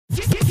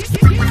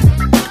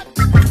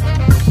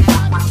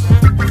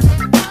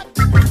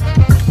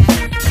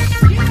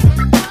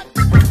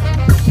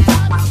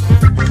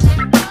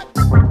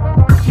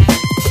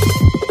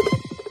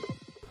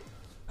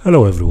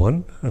Hello,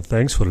 everyone, and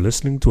thanks for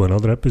listening to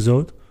another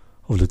episode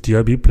of the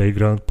TIB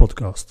Playground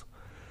podcast.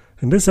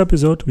 In this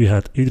episode, we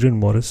had Adrian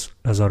Morris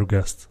as our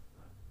guest.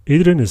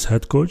 Adrian is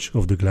head coach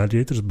of the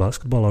Gladiators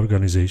basketball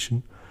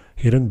organization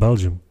here in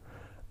Belgium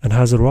and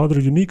has a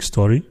rather unique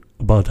story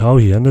about how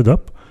he ended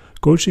up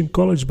coaching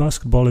college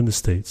basketball in the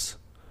States.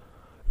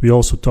 We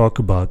also talk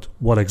about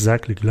what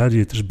exactly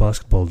Gladiators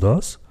basketball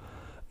does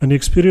and the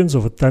experience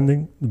of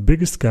attending the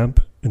biggest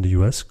camp in the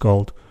US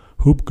called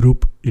Hoop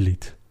Group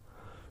Elite.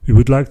 We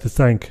would like to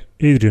thank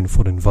Adrian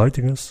for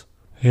inviting us.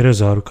 Here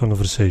is our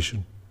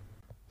conversation.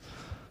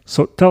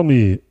 So tell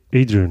me,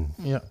 Adrian,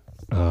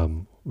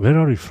 where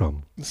are you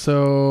from?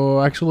 So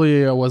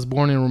actually, I was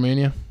born in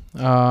Romania.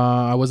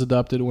 I was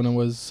adopted when I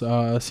was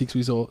 6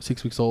 weeks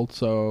old,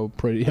 so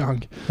pretty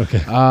young.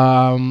 Okay.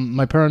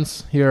 My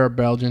parents here are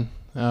Belgian.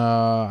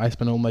 I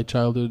spent all my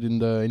childhood in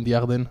the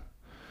Ardennes.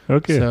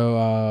 Okay.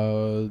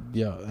 So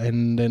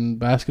and then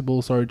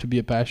basketball started to be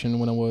a passion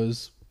when I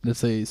was, let's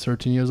say,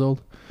 13 years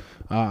old.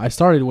 I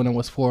started when I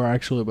was 4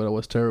 actually, but I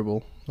was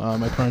terrible.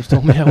 My parents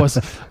told me I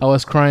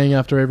was crying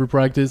after every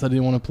practice. I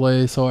didn't want to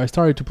play, so I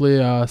started to play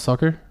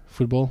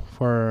football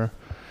for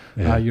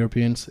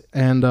Europeans,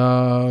 and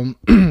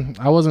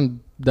I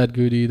wasn't that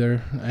good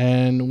either.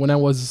 And when I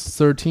was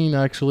 13,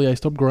 actually, I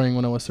stopped growing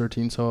when I was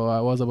 13, so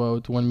I was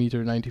about 1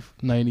 meter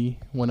 90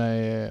 when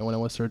I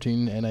was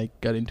 13, and I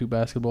got into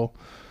basketball.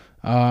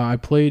 I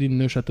played in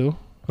Neuchâtel.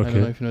 Okay. I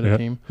don't know if you know the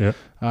team. Yeah.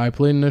 I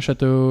played in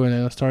Neuchâtel, and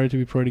I started to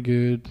be pretty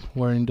good.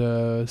 We're in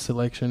the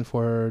selection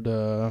for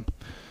the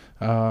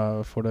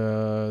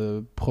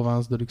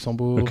Province de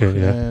Luxembourg,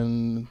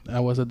 and I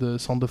was at the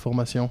Centre de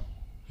Formation.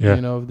 Yeah.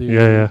 You know,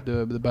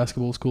 the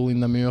basketball school in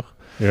Namur.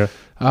 Yeah.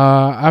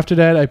 After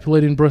that, I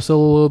played in Brussels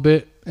a little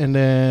bit, and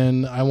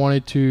then I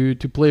wanted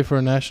to play for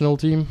a national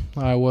team.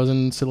 I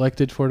wasn't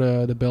selected for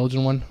the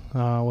Belgian one.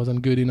 I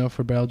wasn't good enough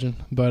for Belgium,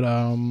 but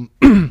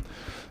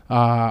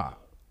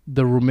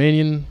the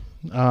Romanian,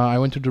 I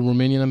went to the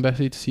Romanian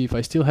embassy to see if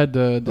I still had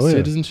the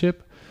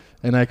citizenship,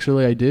 and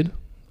actually I did.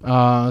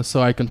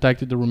 So I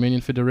contacted the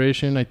Romanian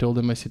Federation. I told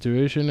them my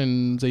situation,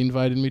 and they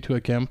invited me to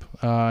a camp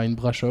in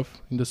Brașov,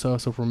 in the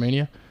south of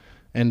Romania.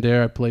 And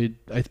there I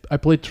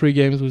played 3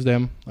 games with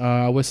them.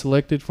 I was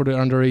selected for the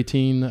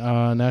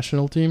under-18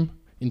 national team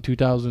in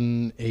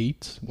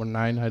 2008 or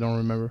 9, I don't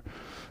remember.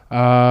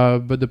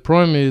 But the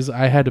problem is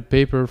I had a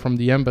paper from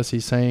the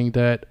embassy saying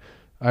that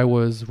I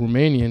was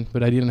Romanian,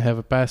 but I didn't have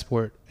a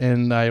passport.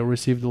 And I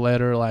received a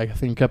letter, I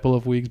think a couple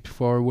of weeks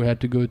before we had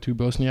to go to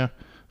Bosnia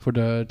for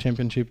the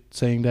championship,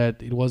 saying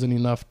that it wasn't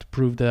enough to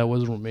prove that I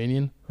was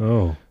Romanian.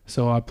 Oh.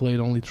 So I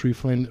played only 3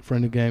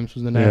 friendly games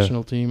with the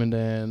national team, and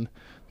then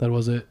that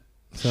was it.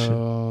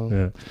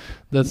 So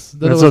that's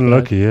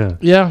unlucky, bad.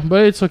 Yeah,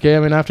 but it's okay.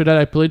 I mean, after that,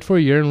 I played for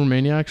a year in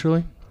Romania,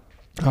 actually.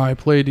 I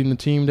played in a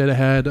team that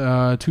had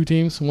 2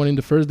 teams, one in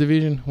the first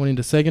division, one in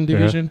the second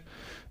division.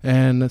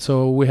 And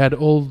so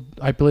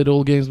I played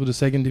all games with the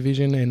second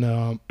division,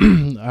 and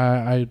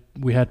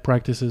we had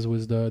practices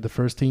with the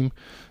first team.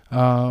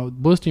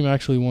 Both teams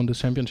actually won the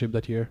championship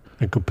that year.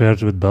 And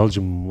compared with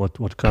Belgium,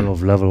 what kind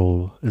of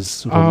level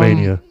is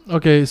Romania?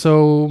 Okay,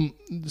 so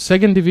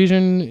second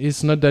division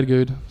is not that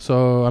good.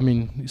 So I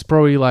mean, it's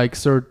probably like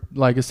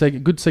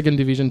good second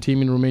division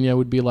team in Romania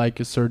would be like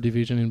a third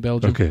division in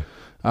Belgium. Okay.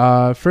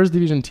 First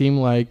division team,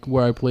 like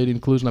where I played in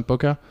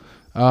Cluj-Napoca,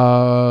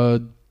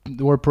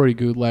 were pretty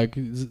good. Like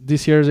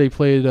this year they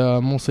played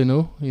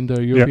Montseno in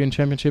the European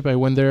Championship. I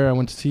went there. I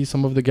went to see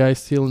some of the guys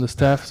still in the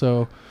staff,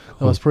 so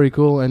that was pretty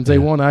cool. And they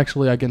won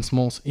actually against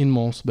Mons in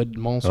Mons, but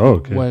Mons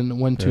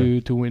went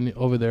to win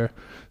over there.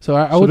 So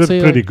I would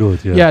say pretty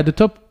good. Yeah, the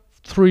top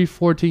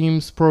 3-4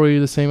 teams probably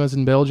the same as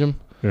in Belgium.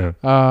 Yeah.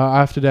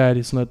 After that,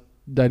 it's not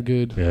that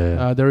good.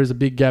 Yeah. There is a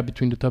big gap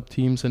between the top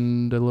teams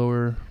and the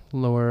lower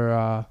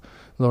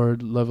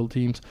level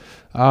teams.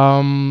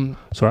 So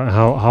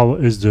how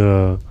is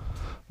the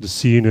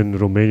scene in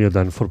Romania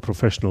then for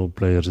professional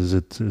players? Is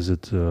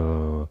it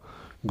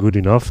good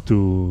enough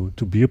to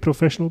be a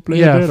professional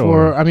player?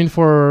 Yeah,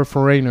 for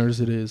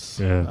foreigners it is.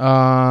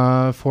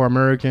 Yeah. For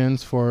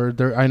Americans,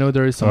 I know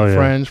there is some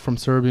French, from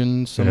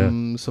Serbian,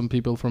 some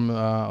people from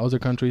other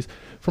countries.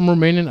 From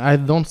Romanian, I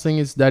don't think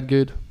it's that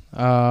good.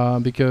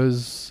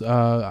 Because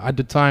at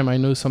the time I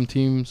know some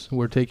teams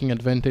were taking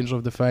advantage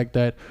of the fact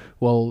that,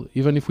 well,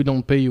 even if we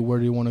don't pay you, where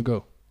do you want to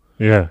go?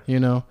 Yeah. You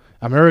know,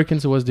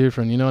 Americans, it was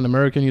different. You know, an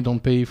American, you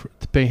don't pay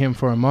him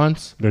for a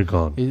month. They're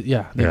gone.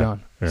 They're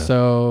gone. Yeah.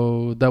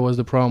 So that was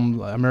the problem.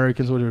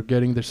 Americans were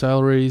getting their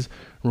salaries.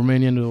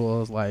 Romanian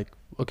was like,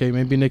 okay,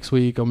 maybe next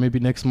week or maybe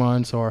next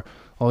month, or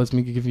let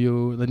me give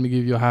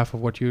you half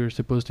of what you're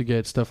supposed to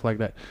get, stuff like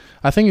that.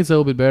 I think it's a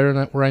little bit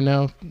better right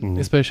now,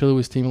 especially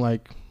with team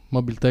like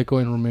Mobilteco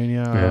in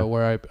Romania,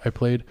 where I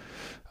played.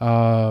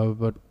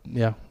 But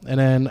yeah, and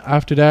then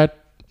after that,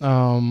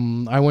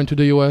 I went to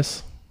the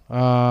US.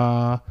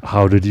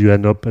 How did you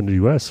end up in the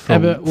US?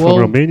 From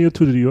Romania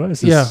to the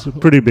US? It's a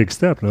pretty big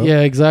step, no? Yeah,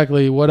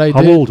 exactly.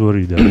 How old were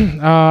you then?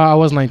 I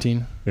was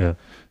 19. Yeah.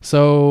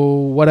 So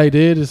what I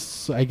did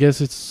is, I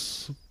guess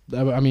it's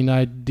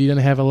I didn't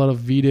have a lot of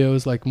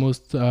videos like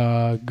most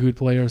good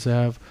players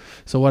have.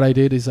 So what I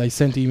did is I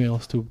sent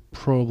emails to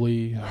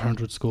probably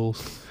 100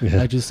 schools.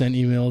 I just sent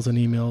emails and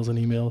emails and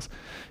emails,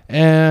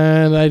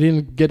 and I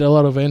didn't get a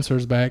lot of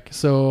answers back.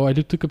 So I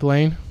just took a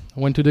plane,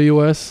 went to the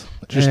US.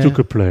 Just took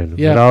a plane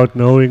without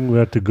knowing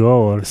where to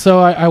go? Or? So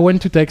I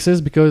went to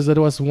Texas because that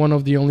was one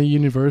of the only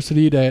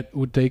university that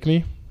would take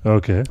me.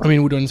 Okay.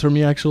 Would answer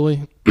me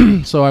actually.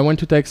 So I went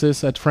to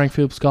Texas at Frank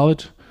Phillips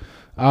College.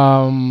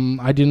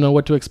 I didn't know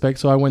what to expect,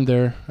 so I went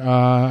there.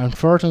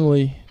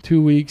 Unfortunately,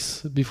 2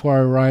 weeks before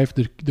I arrived,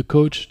 the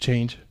coach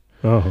changed.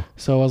 Oh.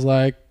 So I was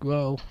like,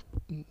 well,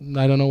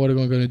 I don't know what I'm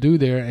going to do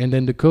there. And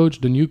then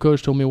the new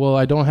coach told me, well,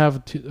 I don't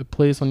have a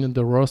place on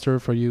the roster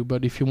for you,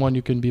 but if you want,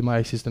 you can be my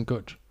assistant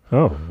coach.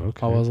 Oh,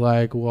 okay. I was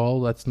like,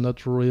 well, that's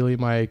not really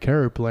my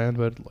career plan,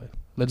 but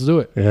let's do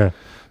it. Yeah.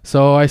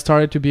 So I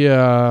started to be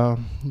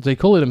they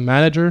call it a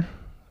manager,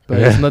 but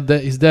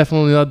it's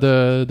definitely not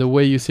the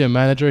way you see a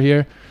manager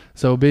here.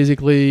 So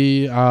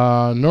basically,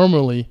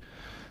 normally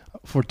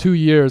for 2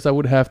 years, I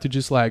would have to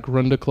just like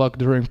run the clock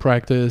during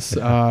practice,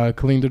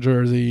 clean the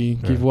jersey,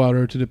 give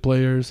water to the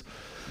players.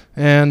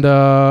 And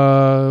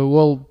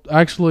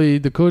actually,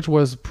 the coach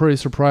was pretty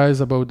surprised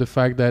about the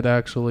fact that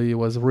actually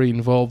was really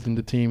involved in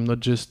the team,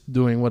 not just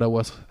doing what I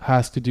was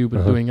asked to do,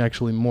 but doing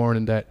actually more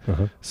than that.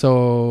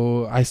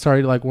 So I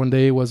started like one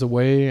day was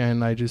away,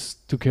 and I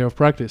just took care of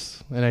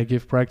practice, and I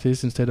give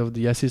practice instead of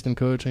the assistant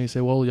coach. And he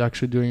said, "Well, you're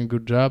actually doing a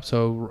good job,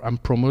 so I'm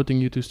promoting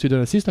you to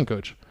student assistant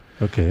coach."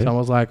 Okay. So I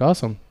was like,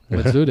 "Awesome,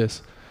 let's do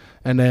this."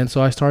 And then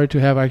so I started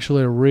to have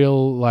actually a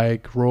real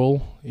like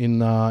role in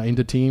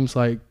the teams,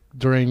 like.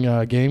 During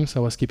games,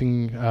 I was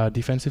keeping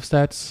defensive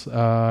stats.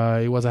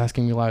 He was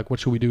asking me like, what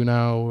should we do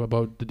now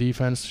about the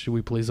defense? Should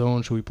we play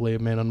zone? Should we play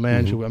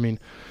man-on-man?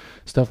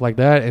 Stuff like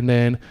that. And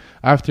then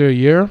after a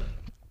year,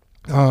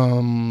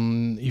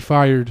 he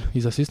fired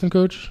his assistant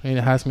coach and he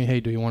asked me, hey,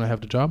 do you want to have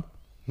the job?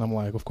 And I'm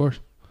like, of course.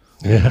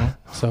 Yeah.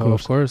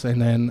 Of course.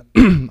 And then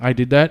I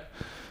did that.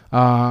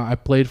 I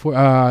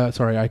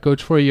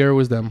coached for a year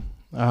with them.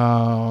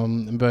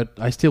 But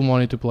I still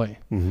wanted to play.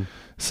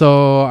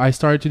 So I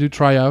started to do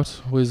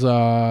tryouts with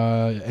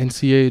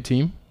NCAA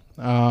team.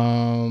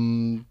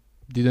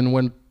 Didn't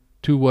went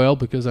too well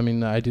because I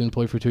didn't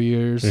play for 2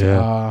 years,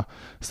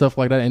 stuff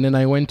like that. And then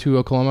I went to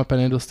Oklahoma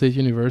Panhandle State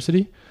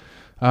University.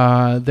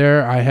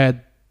 There I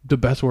had the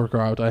best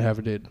workout I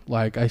ever did.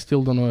 Like I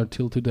still don't know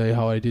until today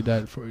how I did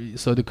that.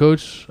 So the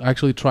coach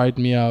actually tried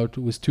me out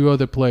with 2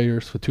 other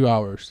players for 2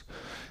 hours.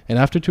 And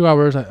after 2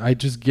 hours, I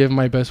just gave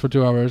my best for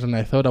 2 hours, and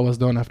I thought I was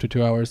done after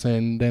 2 hours.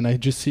 And then I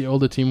just see all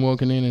the team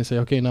walking in and say,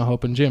 okay, now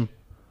open gym.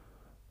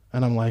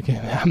 And I'm like,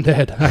 I'm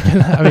dead.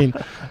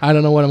 I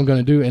don't know what I'm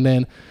going to do. And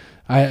then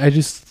I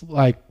just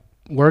like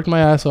worked my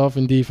ass off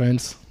in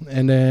defense.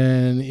 And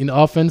then in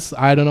offense,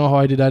 I don't know how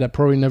I did that. I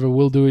probably never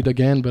will do it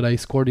again, but I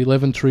scored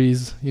 11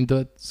 threes.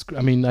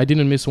 I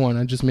didn't miss one.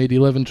 I just made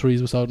 11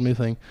 threes without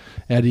missing.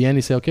 And at the end,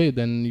 he said, okay,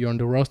 then you're on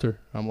the roster.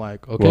 I'm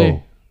like,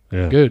 okay,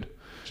 good.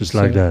 Just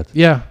like that.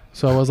 Yeah.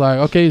 So I was like,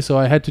 okay. So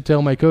I had to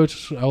tell my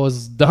coach I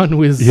was done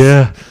with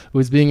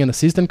being an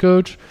assistant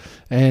coach,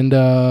 and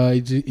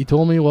he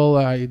told me, well,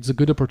 it's a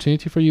good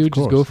opportunity for you.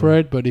 Just go for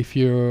it. But if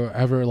you're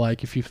ever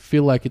if you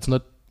feel like it's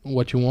not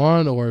what you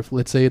want, or if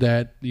let's say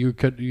that you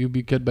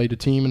be cut by the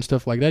team and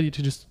stuff like that, you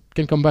just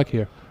can come back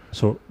here.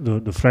 So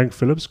the Frank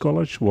Phillips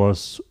College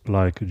was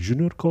like a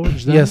junior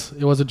college then? Yes,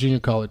 it was a junior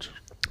college.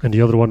 And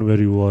the other one where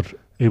you were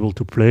able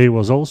to play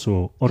was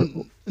also...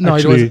 No,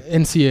 it was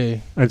NCAA.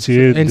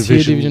 NCAA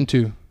Division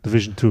 2.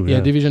 Division 2, yeah.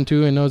 Division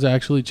 2, and now they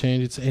actually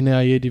changed. It's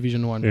NAIA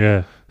Division 1.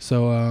 Yeah.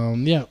 So,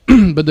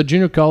 but the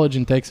junior college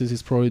in Texas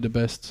is probably the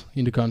best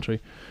in the country.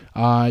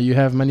 You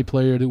have many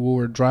players who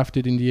were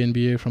drafted in the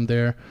NBA from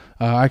there.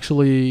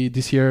 Actually,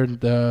 this year,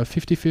 the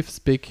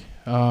 55th pick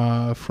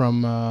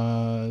from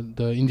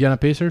the Indiana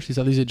Pacers is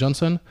Alize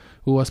Johnson,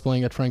 who was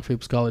playing at Frank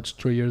Phillips College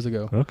 3 years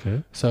ago.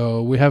 Okay.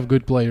 So we have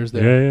good players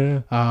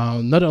there. Yeah.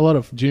 Not a lot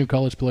of junior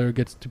college player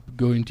gets to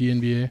go into the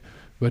NBA,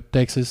 but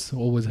Texas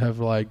always have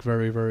like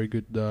very, very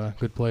good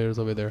players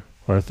over there.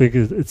 Well, I think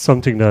it's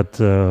something that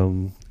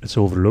it's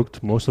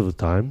overlooked most of the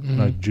time,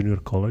 like junior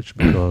college,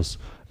 because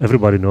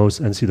everybody knows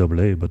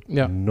NCAA, but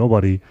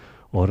nobody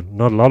or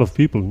not a lot of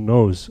people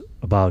knows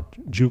about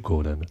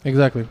JUCO then.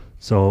 Exactly.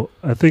 So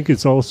I think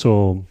it's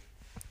also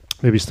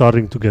maybe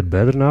starting to get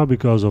better now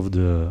because of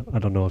I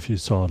don't know if you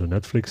saw the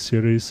Netflix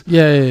series.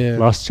 Yeah.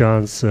 Last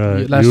Chance.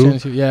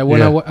 Chance. Yeah,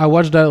 when I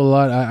watched that a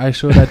lot, I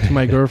showed that to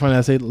my girlfriend.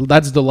 I said,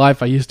 that's the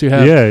life I used to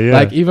have. Yeah.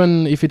 Like,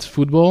 even if it's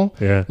football,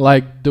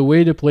 like, the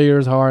way the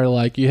players are,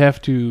 like, you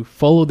have to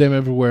follow them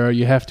everywhere.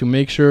 You have to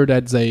make sure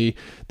that they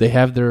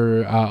have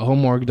their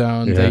homework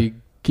down. Yeah. They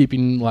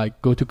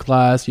go to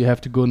class. You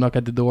have to go knock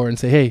at the door and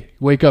say, hey,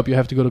 wake up. You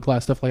have to go to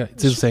class. Stuff like that.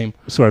 It's the same.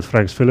 So at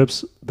Frank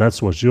Phillips,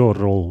 that was your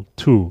role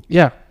too.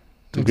 Yeah.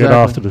 To get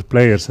after the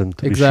players and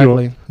to be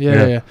sure.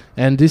 Yeah.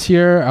 And this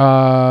year,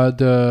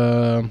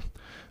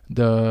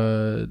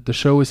 the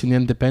show is in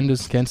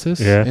Independence, Kansas.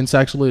 Yeah. And it's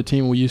actually a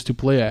team we used to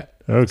play at.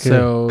 Okay.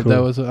 So cool.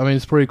 that was, I mean,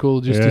 it's pretty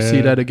cool just to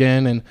see that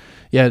again. And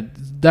yeah,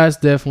 that's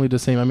definitely the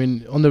same. I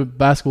mean, on the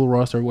basketball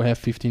roster, we have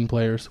 15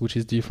 players, which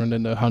is different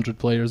than the 100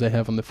 players I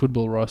have on the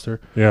football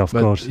roster. Yeah, of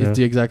but course. it's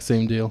the exact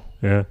same deal.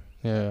 Yeah.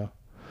 Yeah.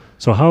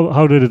 So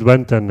how did it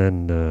went then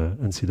in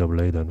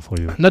NCAA then for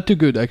you? Not too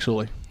good,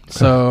 actually.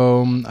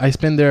 So I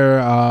spent there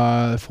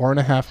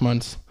 4.5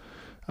 months.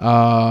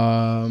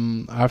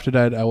 After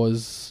that, I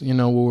was, we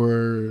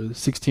were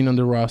 16 on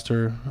the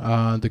roster.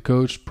 The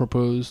coach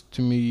proposed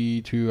to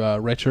me to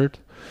redshirt.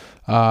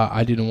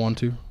 I didn't want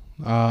to.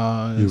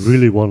 You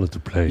really wanted to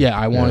play? Yeah,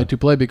 I wanted to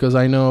play because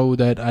I know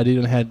that I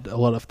didn't had a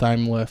lot of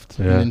time left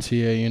in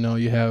NCAA.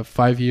 You have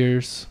 5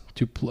 years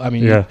to play. I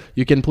mean,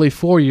 you can play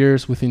 4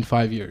 years within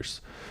 5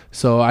 years.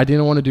 So I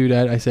didn't want to do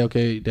that. I said,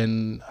 okay,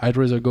 then I'd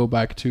rather go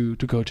back to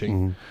coaching.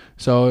 Mm-hmm.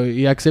 So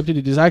he accepted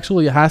it. He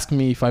actually asked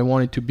me if I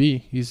wanted to be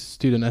his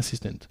student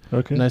assistant.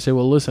 Okay. And I said,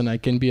 well, listen, I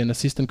can be an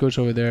assistant coach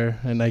over there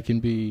and I can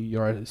be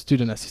your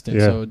student assistant.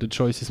 Yeah. So the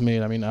choice is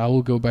made. I mean, I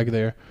will go back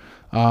there.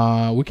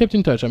 We kept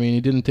in touch. I mean,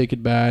 he didn't take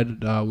it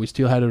bad. We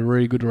still had a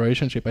very good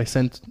relationship. I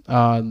sent,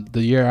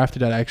 the year after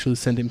that, I actually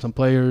sent him some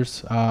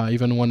players,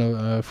 even one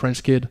a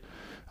French kid.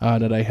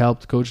 That I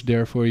helped coach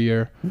there for a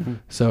year. Mm-hmm.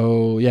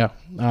 So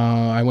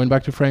I went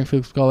back to Frank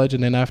Phillips College,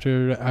 and then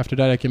after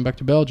that I came back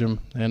to Belgium,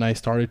 and I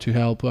started to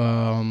help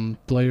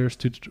players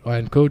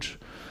and coach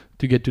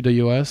to get to the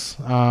US.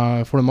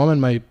 For the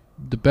moment,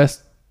 the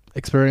best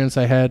experience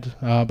I had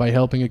by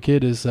helping a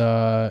kid is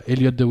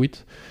Elliot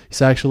DeWitt.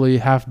 He's actually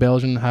half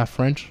Belgian, half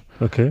French.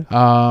 Okay.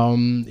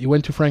 He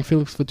went to Frank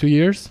Phillips for 2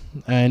 years,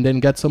 and then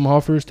got some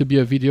offers to be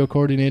a video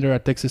coordinator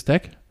at Texas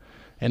Tech.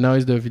 And now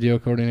he's the video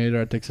coordinator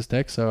at Texas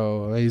Tech.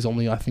 So he's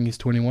I think he's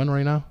 21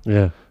 right now.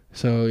 Yeah.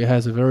 So he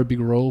has a very big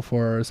role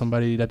for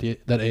somebody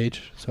that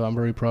age. So I'm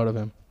very proud of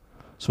him.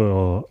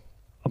 So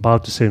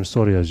about the same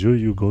story as you.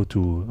 You go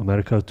to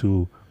America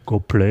to go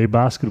play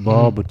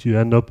basketball, but you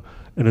end up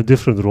in a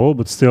different role,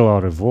 but still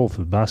are involved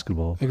with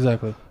basketball.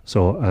 Exactly.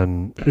 So,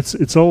 and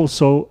it's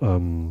also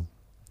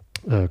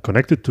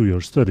connected to your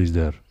studies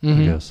there,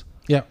 I guess.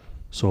 Yeah.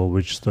 So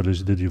which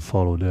studies did you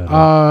follow there?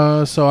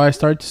 So I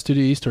started to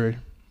study history.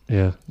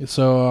 Yeah.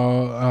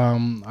 So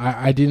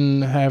I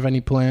didn't have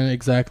any plan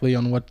exactly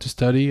on what to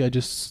study. I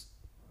just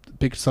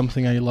picked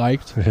something I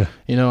liked. Yeah.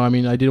 I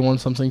mean, I didn't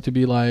want something to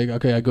be like,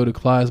 okay, I go to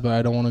class, but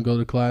I don't want to go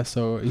to class.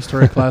 So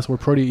history class were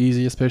pretty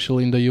easy,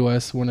 especially in the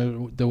US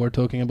when they were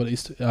talking about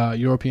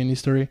European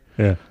history.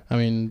 Yeah. I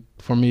mean,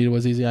 for me, it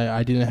was easy.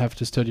 I didn't have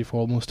to study for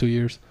almost 2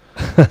 years.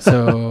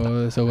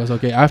 so it was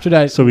okay. After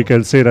that... So we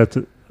can say that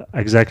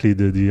exactly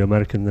the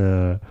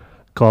American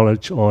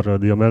college or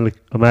the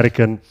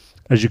American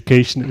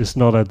education is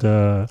not at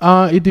the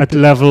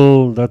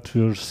level that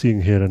we're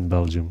seeing here in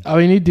Belgium. I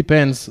mean, it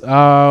depends.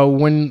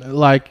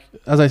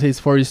 As I say, it's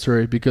for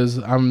history because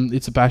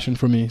it's a passion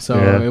for me. So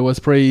it was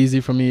pretty easy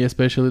for me,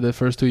 especially the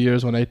first 2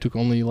 years when I took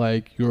only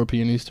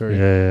European history.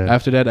 Yeah.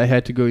 After that, I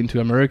had to go into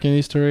American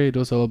history. It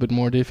was a little bit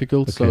more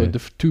difficult. Okay. So the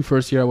 2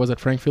 first years I was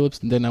at Frank Phillips,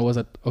 and then I was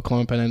at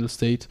Oklahoma Panhandle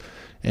State,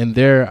 and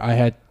there I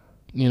had,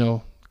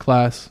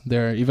 class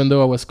there. Even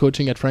though I was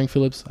coaching at Frank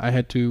Phillips, I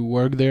had to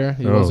work there.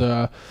 It was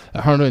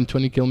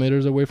 120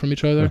 kilometers away from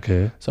each other.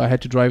 Okay. So I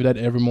had to drive that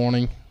every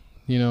morning,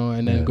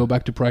 and then go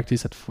back to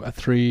practice at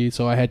 3.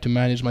 So I had to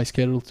manage my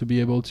schedule to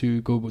be able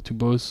to go to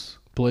both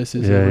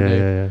places every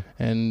day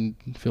and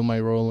fill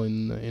my role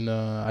in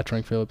at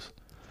Frank Phillips.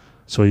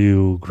 So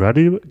you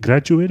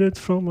graduated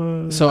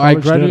from So I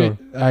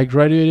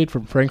graduated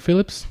from Frank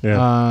Phillips.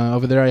 Yeah.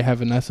 Over there I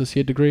have an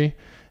associate degree.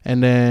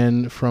 And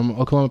then from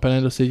Oklahoma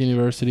Panhandle State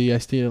University, I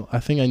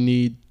think I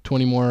need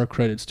 20 more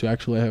credits to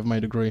actually have my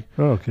degree.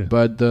 Oh, okay.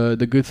 But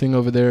the good thing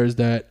over there is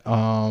that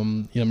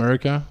in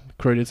America,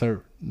 credits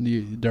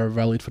they're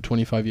valid for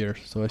 25 years.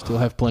 So I still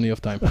have plenty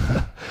of time.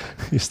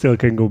 You still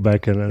can go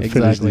back and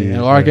finish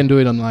or I can do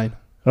it online.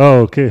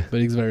 Oh, okay.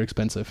 But it's very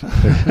expensive.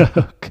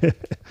 Okay.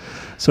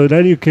 So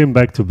then you came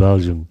back to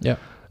Belgium. Yeah.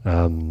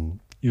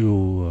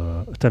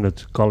 You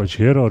attended college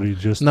here, or you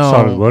just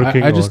started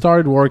working? I just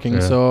started working.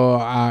 Yeah. So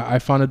I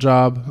found a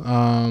job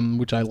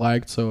which I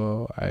liked.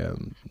 So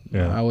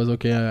I was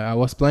okay. I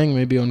was planning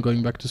maybe on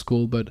going back to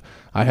school, but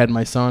I had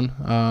my son.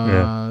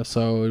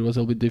 So it was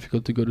a little bit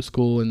difficult to go to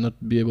school and not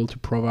be able to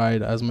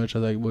provide as much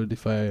as I would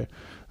if I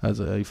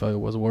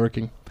was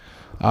working.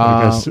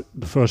 I guess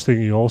the first thing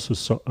you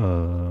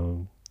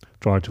also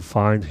try to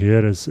find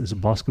here is a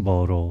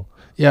basketball role.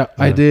 Yeah,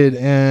 I did,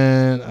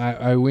 and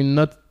I will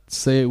not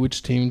say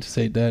which team to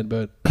say that,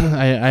 but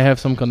I have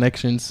some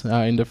connections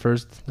in the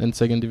first and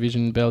second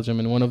division in Belgium,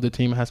 and one of the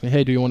team asked me,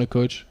 hey, do you want to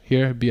coach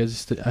here, be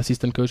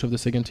assistant coach of the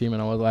second team?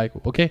 And I was like,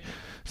 okay,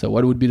 so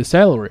what would be the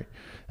salary?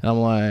 And I'm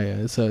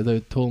like, so they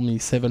told me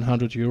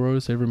 700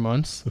 euros every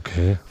month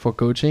for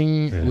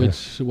coaching,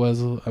 which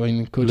was,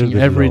 coaching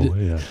every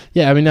day.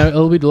 Yeah, a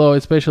little bit low,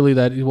 especially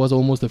that it was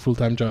almost a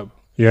full-time job.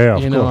 Yeah,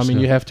 of course.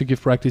 You have to give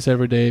practice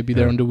every day, be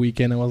there on the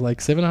weekend. I was like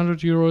 700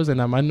 euros,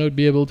 and I might not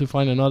be able to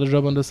find another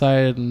job on the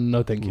side.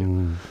 No, thank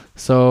you.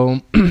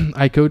 So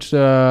I coached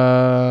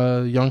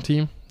a young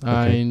team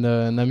in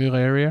the Namur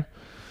area,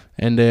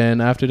 And then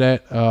after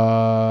that,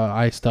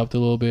 I stopped a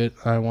little bit.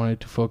 I wanted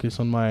to focus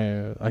on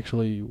my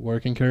actually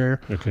working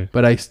career. Okay.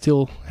 But I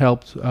still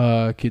helped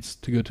kids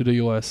to go to the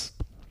US.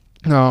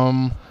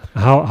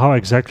 How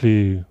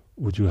exactly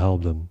would you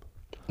help them?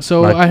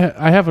 So Like-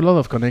 I have a lot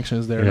of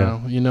connections there Yeah.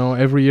 now. You know,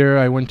 every year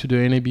I went to the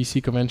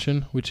NABC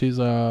convention, which is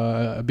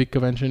a big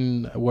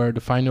convention where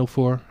the Final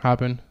Four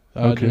happen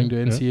during the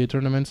yeah. NCAA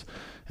tournaments,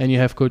 and you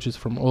have coaches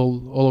from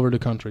all over the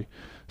country.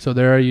 So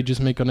there you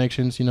just make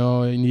connections. You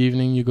know, in the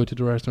evening you go to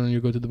the restaurant, you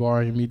go to the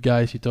bar, you meet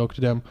guys, you talk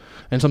to them,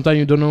 and sometimes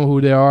you don't know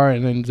who they are,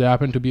 and then they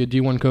happen to be a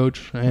D1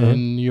 coach,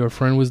 and you're a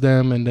friend with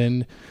them, and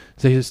then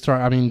they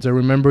start. I mean, they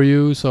remember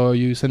you, so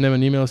you send them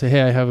an email, say,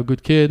 hey, I have a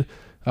good kid.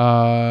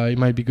 It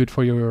might be good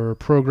for your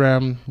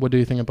program. What do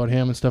you think about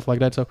him and stuff like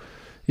that? So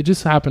it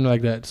just happened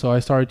like that. So I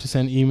started to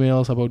send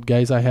emails about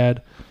guys I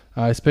had,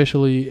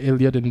 especially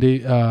Elliot and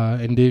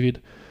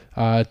David,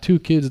 two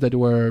kids that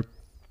were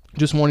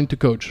just wanting to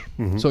coach.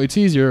 Mhm. So it's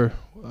easier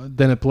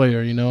than a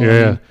player, you know. Yeah,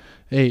 I mean,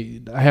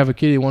 hey, I have a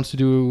kid. He wants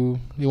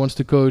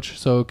to coach.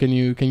 So can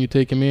you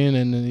take him in,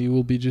 and then he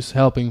will be just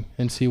helping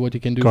and see what he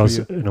can do for Because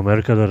you. in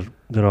America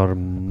there are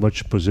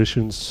much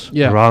positions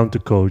Yeah. around the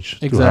coach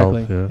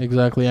Exactly, to help. Yeah.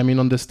 exactly. I mean,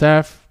 on the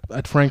staff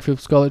at Frank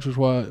Phillips College,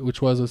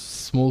 which was a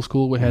small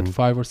school, we had Mhm.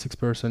 5 or 6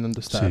 person on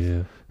the staff. See,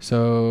 yeah.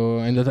 So,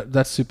 and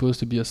that's supposed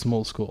to be a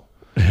small school.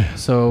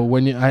 So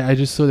when I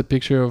just saw the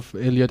picture of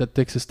Elliot at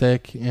Texas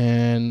Tech,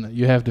 and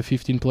you have the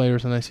 15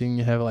 players, and I think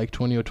you have like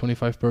 20 or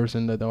 25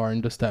 person that are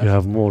in the staff. You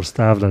have more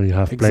staff than you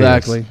have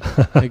Exactly,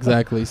 players.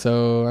 exactly.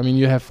 So I mean,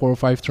 you have 4 or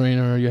 5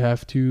 trainer, you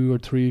have 2 or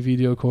 3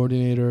 video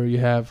coordinator, you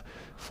have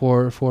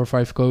 4 or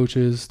 5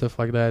 coaches, stuff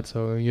like that.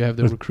 So you have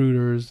the But-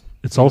 recruiters.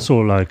 It's also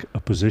like a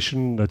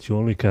position that you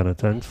only can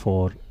attend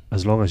for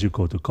as long as you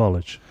go to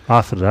college.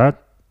 After that,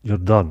 you're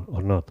done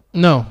or not.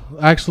 No,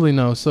 actually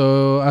no. So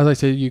as I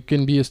said, you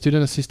can be a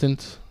student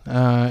assistant,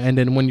 and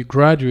then when you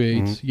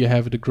graduate, Mhm. you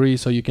have a degree.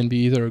 So you can be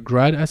either a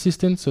grad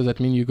assistant, so that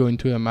means you go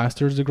into a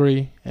master's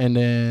degree, and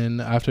then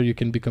after you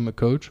can become a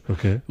coach.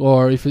 Okay.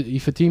 Or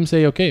if a team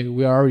say, okay,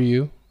 we are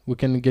you, we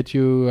can get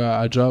you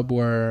a job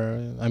where,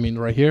 I mean,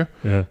 right here.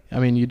 Yeah. I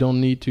mean, you don't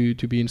need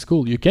to be in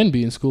school. You can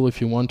be in school if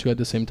you want to at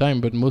the same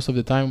time, but most of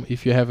the time,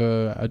 if you have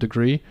a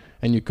degree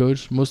and you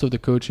coach, most of the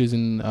coaches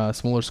in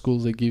smaller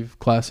schools, they give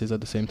classes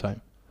at the same time.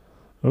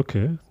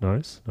 Okay.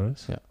 Nice.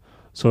 Yeah.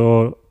 So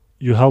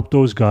you help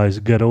those guys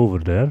get over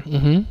there.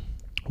 Mm-hmm.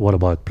 What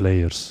about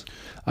players?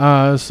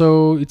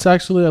 So it's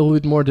actually a little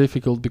bit more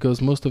difficult because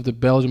most of the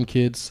Belgium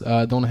kids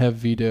don't have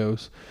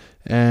videos,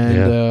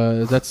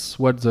 and that's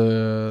what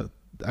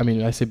I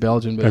mean, I say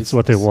Belgian, but That's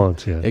what they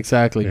want. Yeah.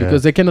 Exactly, Yeah.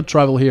 because they cannot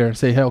travel here and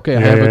say, hey, okay,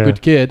 I have a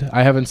good kid.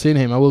 I haven't seen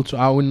him. I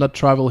will not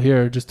travel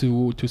here just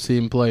to see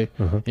him play,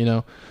 Uh-huh. you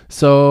know.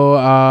 So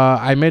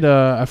I made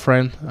a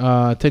friend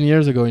 10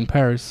 years ago in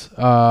Paris.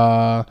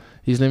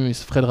 His name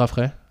is Fred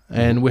Raffray,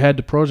 and we had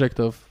the project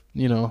of,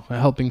 you know,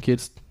 helping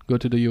kids go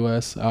to the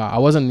US.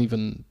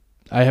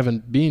 I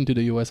haven't been to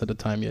the US at the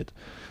time yet,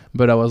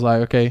 but I was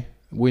like, okay,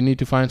 we need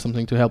to find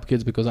something to help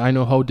kids because I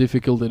know how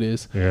difficult it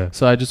is. Yeah.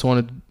 So I just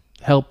wanted to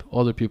help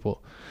other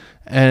people.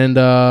 And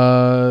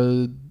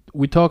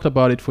we talked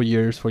about it for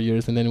years,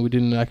 and then we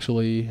didn't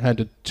actually had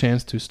a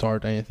chance to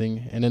start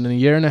anything. And then a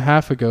year and a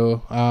half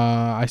ago,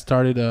 I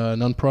started a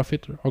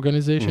non-profit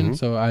organization, Mhm.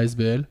 so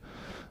ASBL,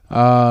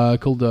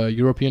 called the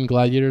European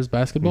Gladiators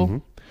Basketball.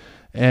 Mhm.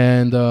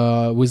 And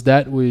with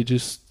that, we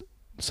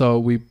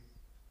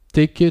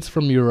take kids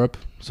from Europe,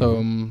 so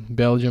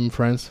Belgium,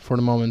 France for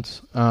the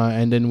moment,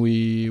 and then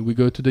we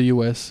go to the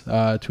US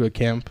to a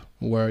camp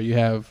where you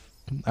have,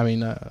 I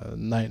mean,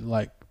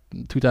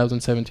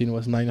 2017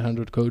 was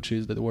 900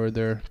 coaches that were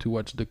there to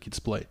watch the kids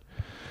play.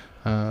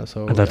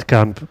 So And that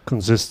camp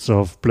consists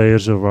of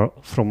players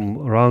from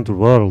around the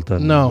world.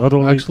 And no, not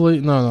only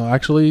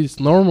actually,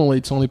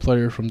 it's only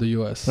players from the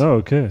US. Oh,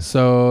 okay.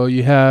 So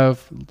you have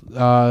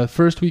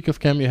first week of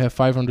camp you have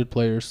 500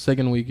 players.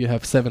 Second week you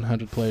have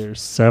 700 players.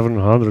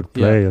 700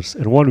 players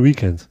in one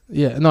weekend.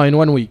 Yeah, no, in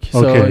 1 week.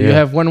 Okay, So you yeah.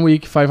 have 1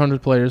 week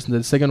 500 players, and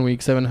the second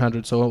week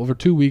 700. So over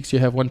 2 weeks you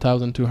have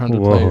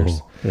 1,200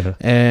 players. Yeah.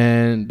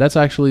 And that's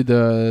actually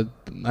the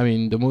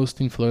most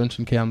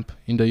influential camp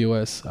in the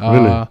US.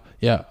 Really?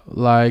 Yeah,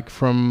 like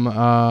from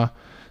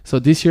so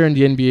this year in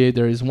the NBA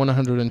there is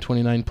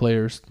 129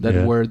 players that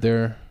Yeah. were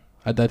there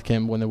at that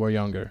camp when they were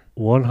younger.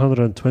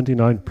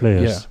 129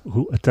 players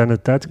who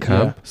attended that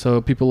camp. Yeah.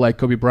 So people like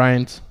Kobe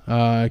Bryant,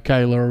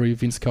 Kyle Lowry,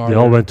 Vince Carter. They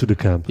all went to the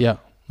camp. Yeah,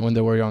 when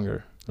they were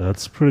younger.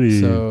 That's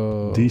pretty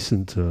So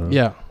decent.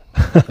 yeah.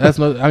 That's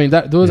not. I mean,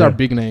 those Yeah. are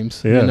big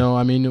names. Yeah. You know,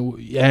 I mean,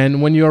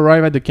 and when you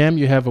arrive at the camp,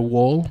 you have a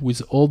wall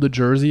with all the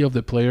jersey of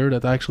the player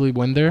that actually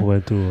went there,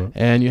 Went to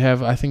and you have,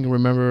 I think,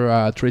 remember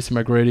Tracy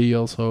McGrady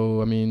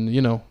also. I mean,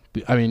 you know,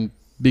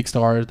 big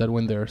stars that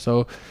went there.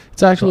 So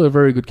it's actually a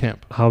very good camp.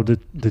 how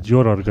did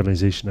your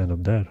organization end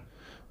up there?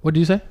 What do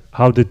you say?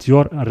 How did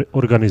your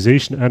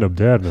organization end up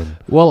there then?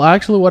 Well,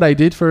 actually, what I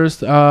did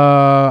first,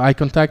 I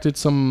contacted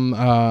some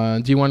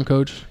D1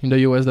 coach in the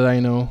US that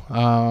I know.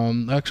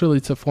 Actually,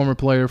 it's a former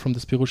player from the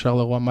Spirou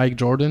Charleroi, Mike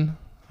Jordan.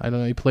 I don't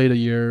know. He played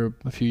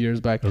a few years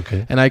back.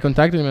 Okay. And I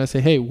contacted him and I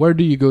say, hey, where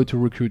do you go to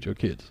recruit your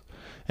kids?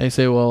 And he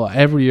say, well,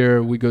 every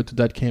year we go to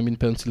that camp in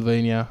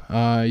Pennsylvania.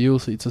 You'll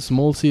see it's a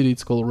small city.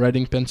 It's called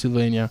Reading,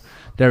 Pennsylvania.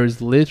 There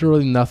is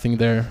literally nothing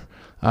there.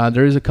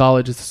 There is a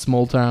college. It's a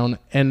small town.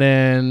 And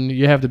then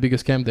you have the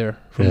biggest camp there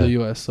from the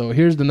U.S. So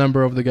here's the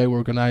number of the guy who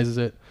organizes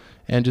it,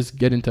 and just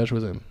get in touch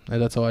with him.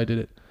 And that's how I did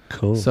it.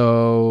 Cool.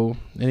 So,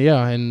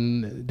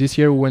 and this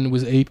year we went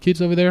with 8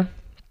 kids over there.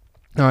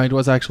 It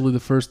was actually the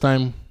first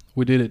time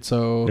we did it.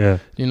 So, a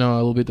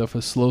little bit of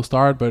a slow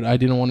start, but I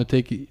didn't want to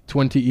take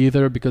 20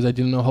 either because I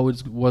didn't know how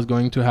it was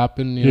going to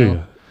happen, you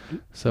know.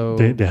 So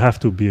they have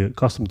to be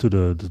accustomed to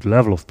the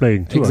level of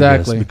playing too,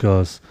 exactly. I guess,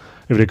 because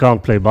if they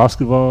can't play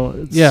basketball,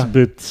 it's a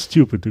bit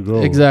stupid to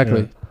go.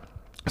 Exactly. Yeah.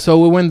 So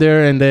we went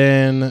there, and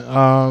then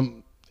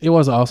it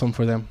was awesome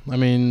for them. I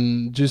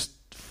mean, just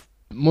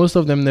most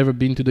of them never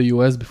been to the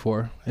US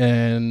before,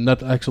 and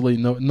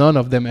none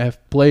of them have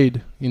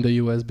played in the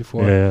US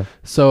before. Yeah.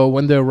 So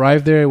when they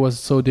arrived there, it was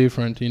so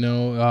different, you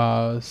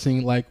know,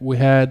 seeing like we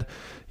had,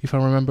 if I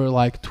remember,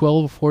 like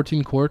 12 or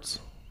 14 courts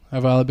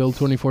available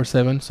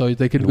 24/7, so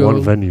they could go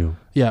one venue.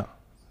 Yeah.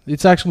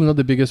 It's actually not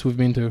the biggest we've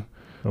been to.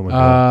 Oh my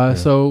God.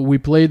 So we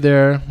played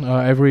there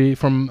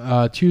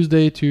from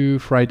Tuesday to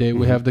Friday.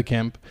 We have the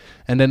camp,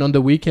 and then on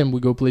the weekend we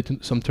go play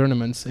some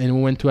tournaments. And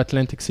we went to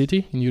Atlantic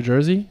City in New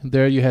Jersey.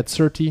 There you had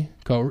 30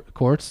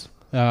 courts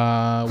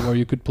where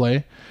you could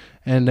play,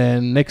 and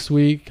then next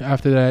week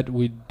after that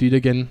we did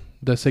again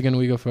the second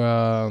week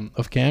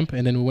of camp,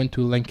 and then we went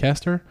to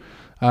Lancaster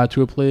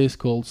to a place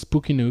called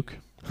Spooky Nook.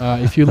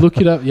 If you look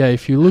it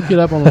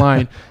up,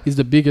 online, it's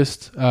the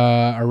biggest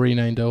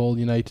arena in the whole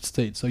United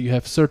States. So you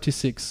have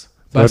 36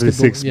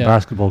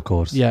 basketball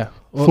courts. Yeah.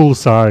 Full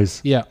size.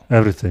 Yeah.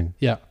 Everything.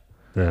 Yeah.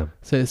 Yeah.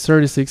 So it's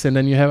 36, and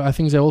then you have, I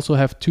think they also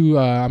have 2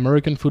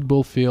 American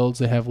football fields.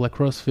 They have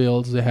lacrosse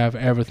fields. They have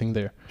everything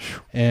there.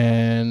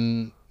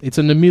 And it's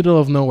in the middle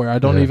of nowhere. I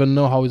don't even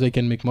know how they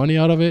can make money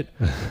out of it,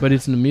 but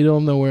it's in the middle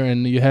of nowhere.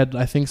 And you had,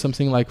 I think,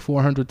 something like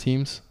 400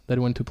 teams that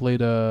went to play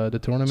the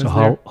tournaments. So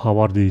how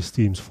are these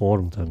teams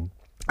formed then?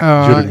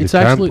 It's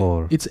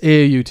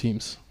AAU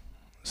teams.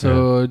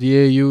 So the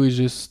AAU is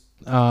just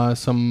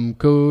some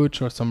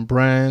coach or some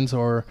brands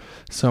or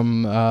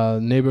some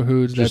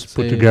neighborhoods just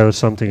put together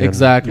something and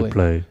you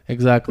play.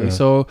 Exactly. Yeah.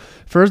 So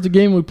first the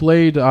game we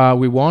played,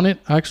 we won it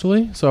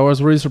actually. So I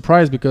was really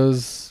surprised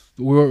because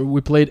we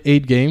played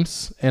 8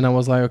 games, and I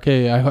was like,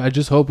 okay, I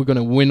just hope we're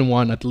gonna win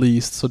one at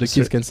least, so the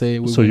kids can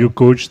say. So you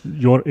coached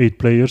your 8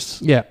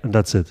 players, and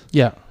that's it.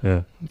 Yeah.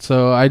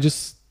 So I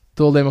just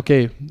told them,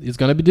 okay, it's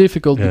gonna be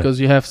difficult because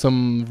you have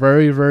some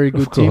very, very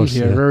good teams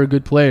here, very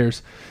good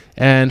players.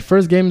 And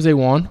first games they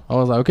won. I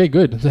was like, okay,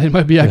 good. That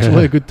might be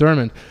actually a good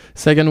tournament.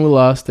 Second we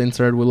lost, and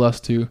third we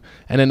lost 2,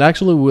 and then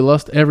actually we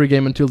lost every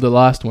game until the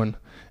last one.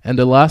 And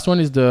the last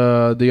one is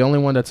the only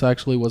one that's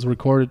actually was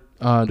recorded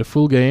the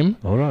full game.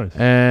 All right.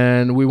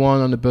 And we won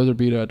on the buzzer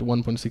beater at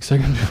 1.6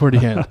 seconds before the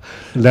end.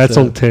 That's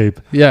on tape.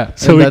 Yeah.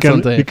 So we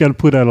can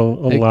put that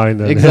online.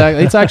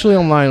 Exactly. It's actually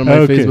online on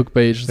my Facebook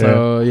page.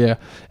 So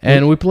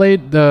And we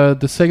played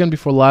the second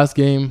before last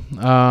game.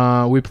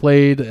 We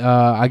played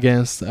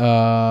against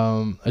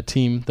a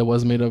team that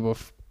was made up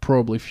of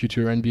probably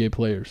future NBA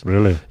players.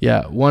 Really?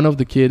 Yeah. One of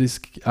the kids,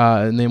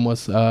 name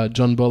was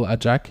John Bol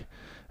Ajak.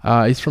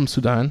 He's from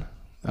Sudan.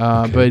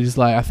 But he's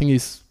like, I think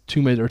he's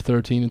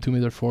 2m13 and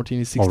 2m14.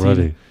 He's 16.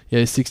 Already? Yeah,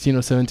 he's 16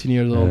 or 17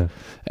 years old.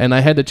 And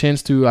I had the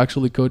chance to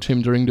actually coach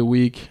him during the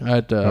week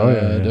at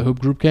the Hoop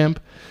Group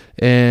camp.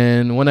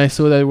 And when I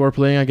saw that we were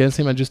playing against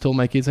him, I just told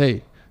my kids,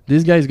 hey,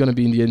 this guy is going to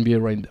be in the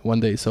NBA one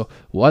day. So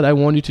what I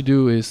want you to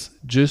do is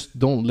just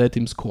don't let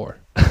him score.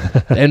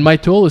 And my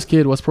tallest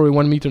kid was probably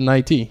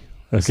 1m90.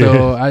 Okay.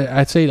 So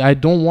I'd say I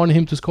don't want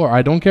him to score.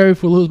 I don't care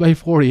if we lose by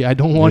 40. I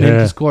don't want him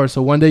to score.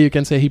 So one day you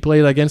can say he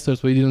played against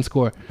us, but he didn't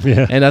score.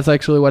 Yeah. And that's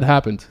actually what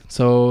happened.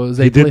 So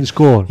he didn't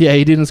score. Yeah,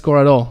 he didn't score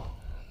at all.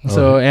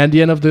 So at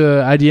the end of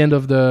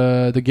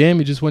the game,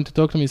 he just went to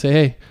talk to me and say,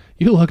 "Hey,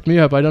 you locked me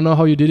up. I don't know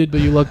how you did it, but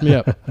you locked me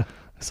up."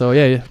 So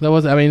it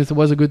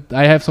was a good.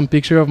 I have some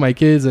picture of my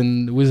kids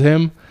and with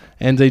him,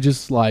 and they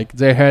just like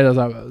their head is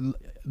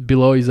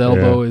below his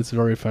elbow. It's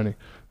very funny.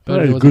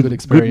 But it was a good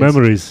experience. Good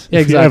memories. Yeah,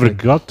 if you ever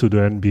got to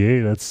the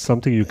NBA, that's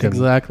something you can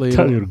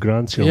tell your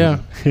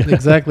grandchildren. Yeah,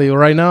 exactly.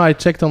 Right now, I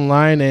checked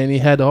online, and he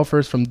had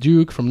offers from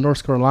Duke, from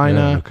North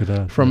Carolina,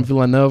 from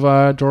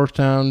Villanova,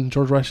 Georgetown,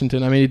 George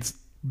Washington. I mean, it's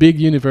big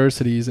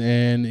universities,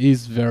 and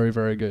he's very,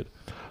 very good.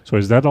 So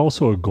is that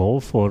also a goal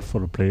for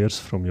the players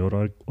from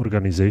your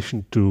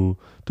organization to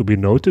be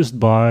noticed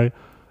by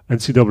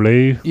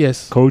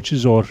NCAA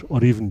coaches or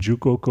even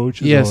JUCO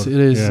coaches? Yes, it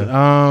is.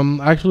 Yeah.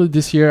 Actually,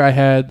 this year I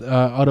had,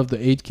 out of the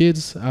 8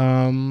 kids,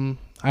 I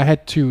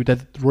had 2 that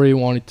really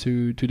wanted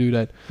to do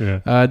that.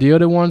 Yeah. The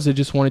other ones, they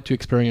just wanted to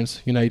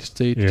experience United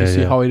States to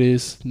see how it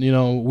is. You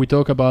know, we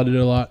talk about it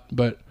a lot,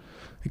 but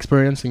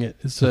experiencing it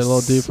is a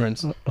lot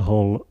different. A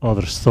whole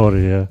other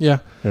story, yeah.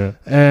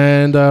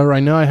 And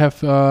right now I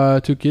have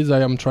 2 kids I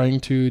am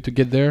trying to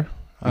get there.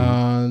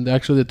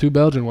 Actually, the 2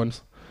 Belgian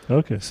ones.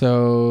 Okay.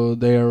 So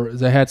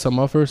they had some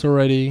offers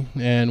already,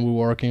 and we're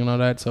working on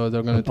that. So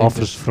they're gonna take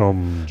offers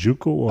from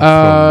JUCO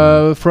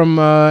or from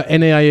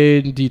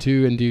NAIA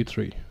D2 and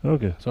D3.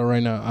 Okay. So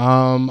right now,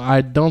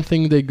 I don't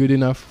think they're good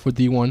enough for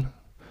D1,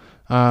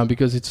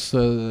 because it's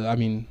I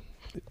mean,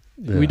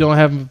 we don't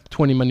have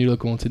 20 Manila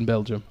cones in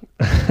Belgium,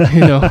 you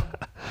know.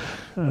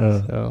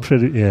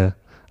 Pretty, yeah.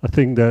 I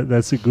think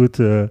that's a good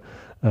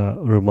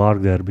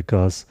remark there,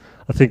 because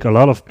I think a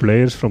lot of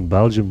players from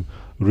Belgium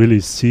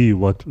really see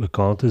what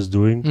LeConte is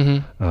doing.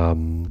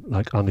 Mm-hmm.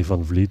 Like Andy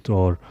van Vliet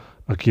or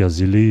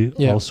Akiazili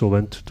also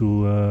went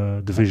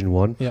to Division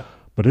 1. Yeah.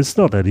 But it's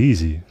not that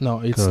easy.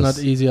 No, it's not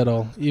easy at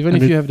all. Even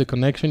if you have the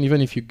connection,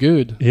 even if you're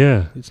good,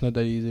 it's not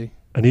that easy.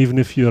 And even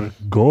if you're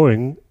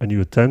going and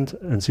you attend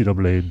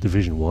NCAA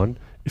Division 1,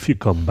 if you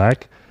come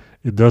back,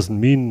 it doesn't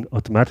mean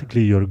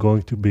automatically you're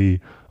going to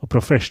be a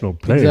professional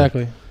player.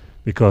 Exactly.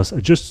 Because I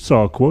just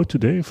saw a quote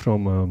today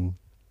from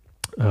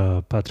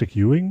Patrick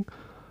Ewing,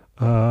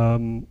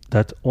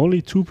 that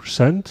only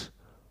 2%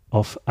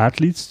 of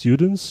athlete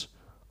students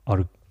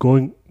are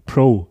going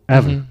pro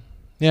ever. Mm-hmm.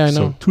 Yeah, I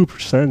know. So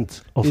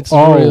 2% of it's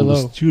all really the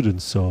low.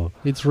 students. So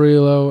it's really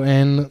low,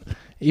 and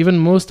even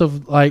most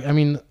of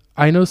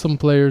I know some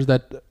players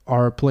that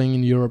are playing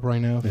in Europe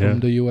right now from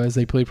the US.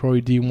 They play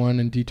probably D1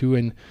 and D2,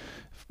 and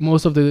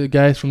most of the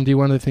guys from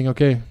D1 they think,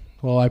 okay,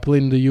 well, I play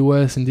in the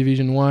US in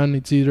Division 1.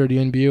 It's either the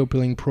NBA or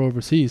playing pro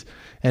overseas.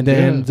 And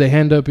then they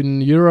end up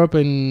in Europe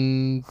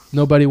and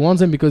nobody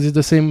wants them because it's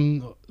the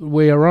same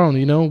way around,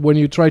 you know? When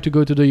you try to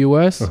go to the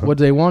US, what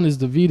they want is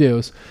the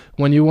videos.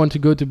 When you want to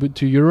go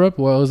to Europe,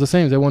 well, it's the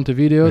same. They want the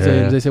videos.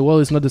 And they say, well,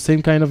 it's not the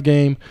same kind of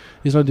game.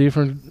 It's not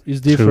different.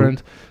 It's different.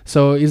 True.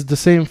 So it's the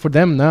same for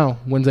them now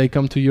when they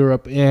come to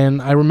Europe.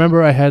 And I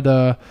remember I had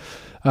a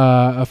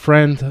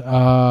friend,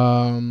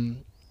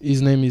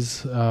 his name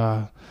is...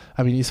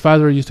 his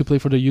father used to play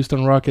for the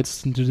Houston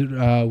Rockets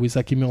with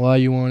Hakeem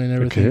Olajuwon and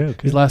everything.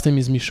 Okay. His last name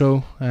is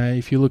Michaud.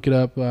 If you look it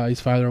up, his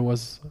father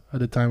was at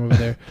the time over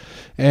there.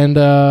 And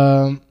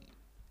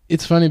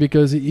it's funny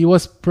because he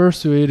was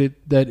persuaded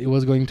that he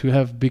was going to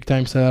have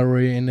big-time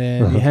salary, and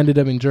then he ended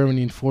up in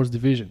Germany in 4th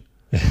division,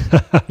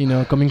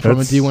 coming from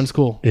a D1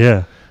 school.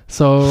 Yeah.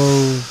 So...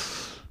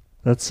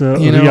 That's a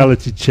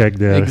reality check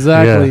there.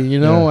 Exactly.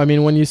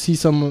 When you see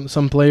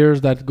some players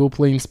that go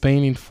play in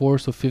Spain in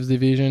 4th or 5th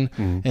division,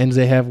 and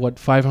they have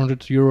 500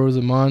 euros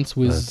a month,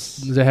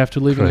 they have to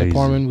live in an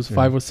apartment with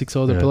 5 or 6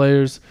 other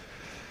players.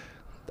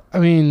 I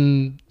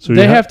mean, so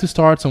they have to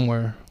start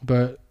somewhere,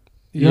 but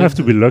you have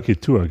to be lucky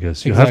too, I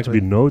guess. You have to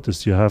be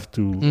noticed. You have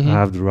to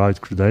have the right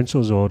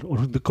credentials or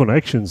the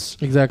connections,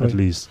 at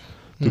least,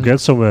 to get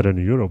somewhere in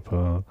Europe.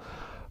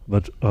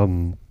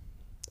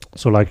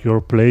 So like your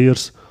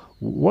players.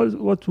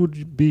 What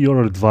would be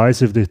your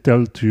advice if they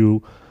tell to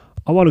you,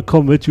 I want to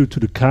come with you to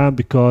the camp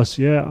because,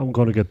 I'm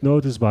going to get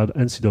noticed by the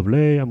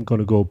NCAA, I'm going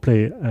to go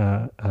play,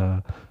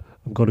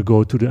 I'm going to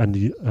go to the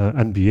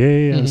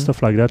NBA and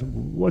stuff like that.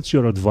 What's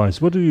your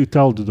advice? What do you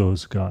tell to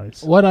those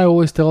guys? What I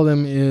always tell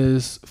them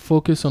is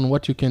focus on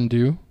what you can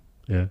do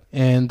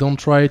and don't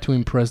try to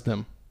impress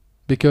them.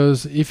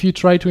 Because if you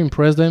try to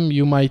impress them,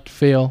 you might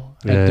fail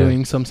at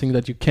doing something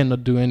that you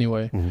cannot do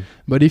anyway.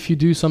 But if you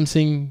do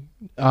something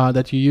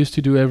that you used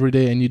to do every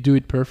day and you do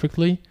it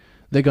perfectly,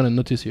 they're going to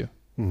notice you.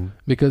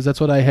 Because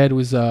that's what I had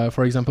with,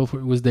 for example,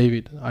 with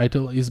David. I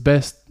told his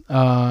best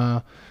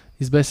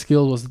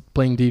skill was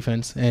playing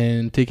defense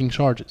and taking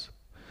charges.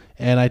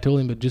 And I told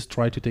him, but just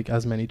try to take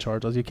as many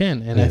charges as you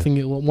can. And I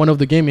think one of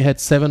the game he had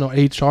 7 or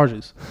 8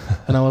 charges.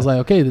 And I was like,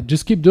 okay,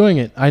 just keep doing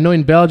it. I know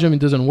in Belgium it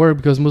doesn't work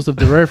because most of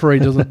the referee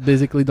don't know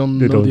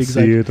the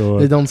exact.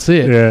 They don't see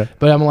it. Yeah.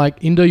 But I'm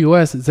like, in the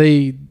US,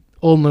 they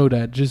all know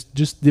that.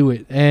 Just do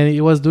it. And he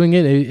was doing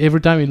it.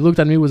 Every time he looked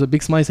at me with a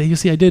big smile, he said, you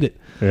see, I did it.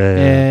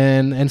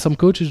 And some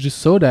coaches just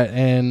saw that.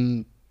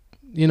 And,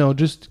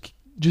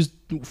 just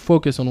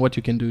focus on what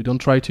you can do. Don't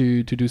try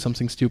to do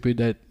something stupid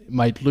that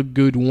might look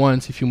good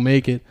once if you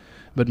make it,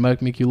 but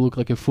might make you look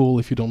like a fool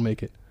if you don't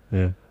make it.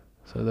 Yeah.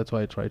 So that's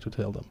why I try to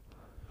tell them.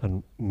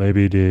 And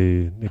maybe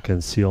they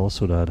can see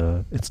also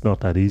that it's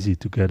not that easy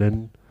to get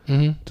in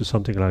to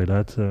something like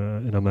that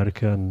in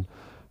America, and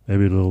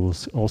maybe they'll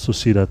also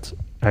see that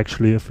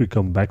actually if we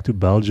come back to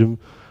Belgium,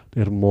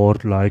 they're more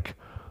like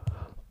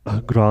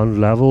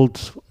ground leveled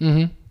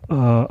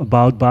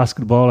about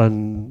basketball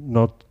and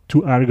not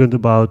too arrogant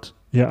about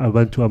I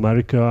went to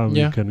America and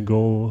we can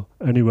go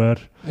anywhere.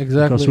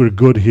 Exactly. Because we're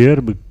good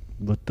here,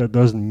 but that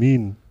doesn't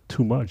mean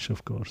too much,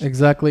 of course.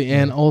 Exactly.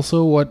 And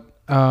also what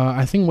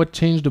I think what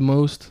changed the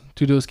most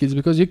to those kids,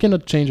 because you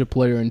cannot change a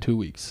player in 2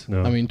 weeks.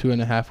 No.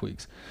 2.5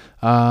 weeks.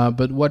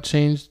 But what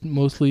changed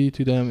mostly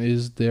to them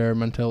is their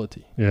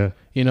mentality. Yeah.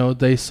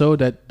 They saw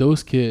that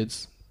those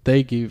kids,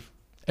 they give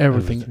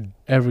everything.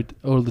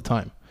 All the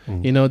time.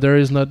 There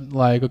is not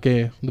like,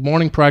 okay, the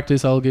morning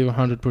practice I'll give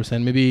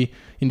 100%. Maybe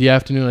in the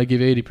afternoon I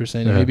give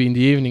 80%. And maybe in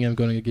the evening I'm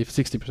going to give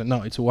 60%.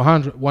 No, it's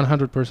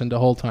 100% the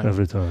whole time.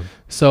 Every time.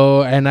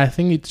 So, and I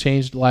think it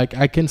changed. Like,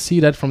 I can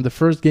see that from the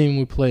first game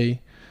we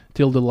play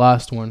till the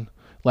last one.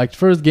 Like,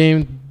 first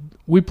game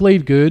we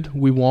played good,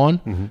 we won,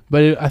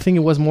 but I think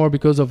it was more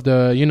because of the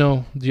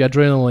the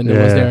adrenaline that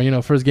was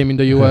there. First game in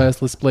the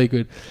US, let's play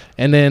good,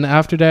 and then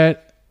after that,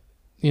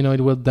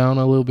 it went down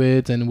a little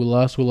bit, and we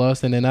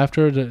lost, and then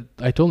after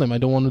I told them I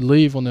don't want to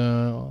leave on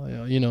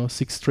a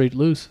 6 straight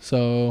lose.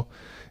 So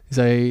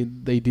they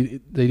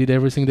did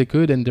everything they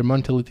could, and their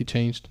mentality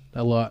changed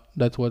a lot.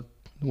 That's what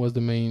was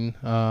the main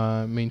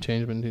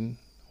changement in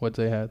what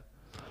they had.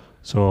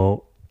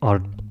 So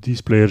are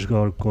these players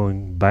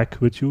going back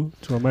with you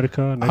to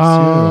America next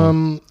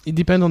year? It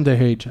depends on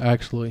their age,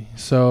 actually.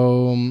 So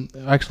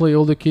actually,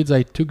 all the kids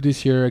I took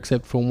this year,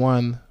 except for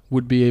one,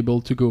 would be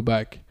able to go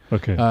back.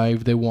 Okay.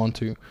 If they want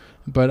to.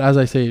 But as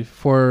I say,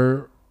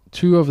 for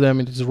 2 of them,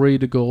 it is really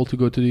the goal to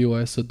go to the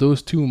US. So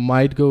those 2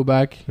 might go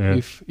back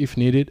if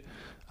needed.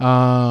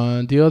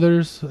 The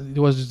others,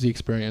 it was just the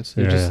experience.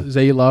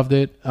 They loved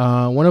it.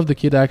 One of the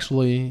kids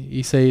actually,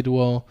 he said,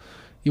 well,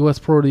 he was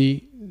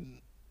probably,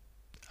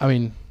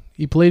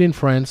 he played in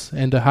France,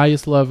 and the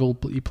highest level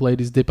he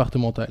played is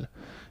départemental.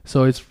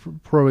 So it's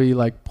probably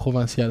like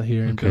provincial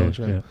here in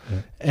Belgium.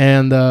 Yeah.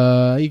 And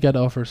he got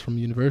offers from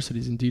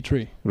universities in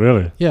D3.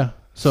 Really? Yeah.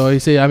 So he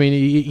said,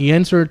 he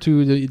answered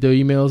to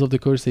the emails of the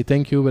coach, say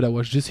thank you, but I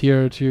was just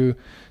here to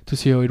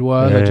see how it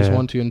was. I just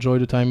want to enjoy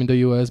the time in the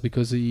US,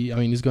 because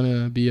he's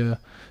gonna be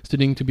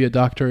studying to be a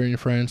doctor in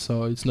France,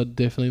 so it's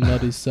definitely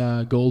not his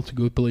goal to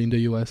go play in the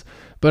US.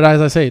 But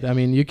as I said,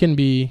 you can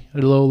be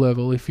at a low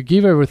level if you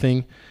give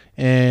everything,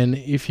 and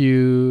if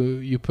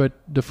you put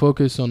the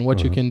focus on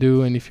what you can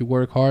do, and if you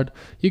work hard,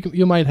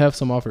 you might have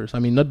some offers.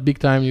 Not big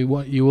time.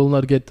 You will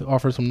not get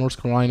offers from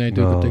North Carolina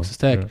to Texas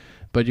Tech. Yeah.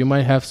 But you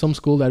might have some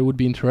school that would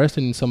be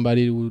interested in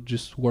somebody who would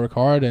just work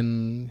hard,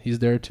 and he's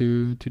there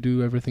to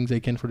do everything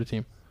they can for the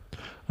team.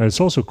 And it's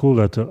also cool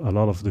that a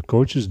lot of the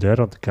coaches there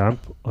at the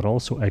camp are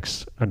also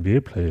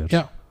ex-NBA players.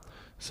 Yeah.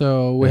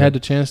 So we had the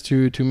chance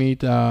to meet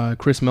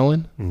Chris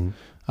Millen.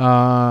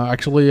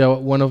 Actually,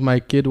 one of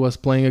my kids was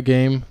playing a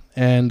game,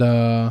 and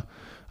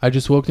I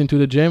just walked into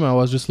the gym. I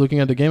was just looking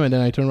at the game, and then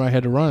I turned around, I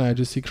had to run, and I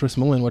just see Chris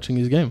Millen watching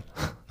his game.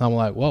 I'm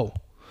like, whoa.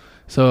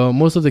 So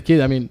most of the kids,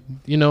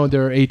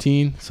 they're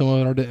 18.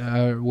 Some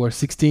were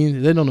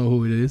 16. They don't know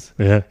who it is.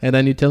 Yeah. And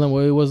then you tell them,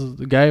 well, it was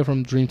the guy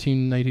from Dream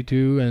Team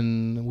 92,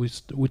 and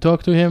we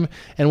talked to him.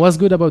 And what's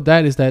good about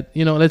that is that,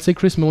 let's say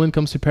Chris Millen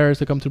comes to Paris,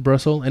 to come to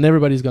Brussels, and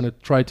everybody's going to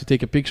try to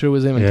take a picture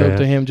with him and talk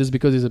to him just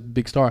because he's a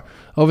big star.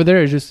 Over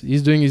there,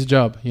 he's doing his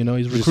job. He's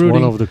recruiting. Just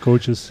one of the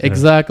coaches.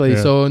 Exactly.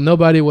 Yeah. So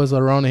nobody was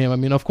around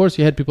him. Of course,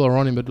 you had people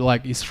around him, but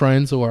like his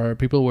friends or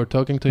people were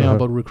talking to him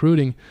about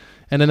recruiting.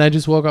 And then I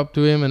just walk up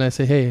to him and I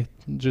say, hey,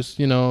 just,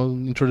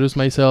 introduce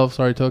myself,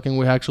 started talking.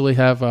 We actually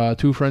have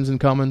 2 friends in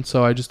common.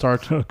 So I just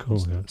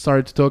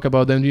started to talk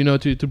about them,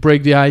 to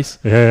break the ice.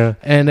 Yeah.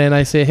 And then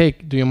I say, hey,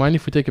 do you mind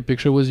if we take a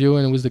picture with you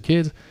and with the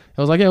kids?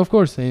 I was like, yeah, of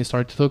course. And he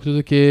started to talk to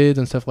the kids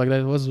and stuff like that.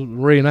 It was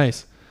really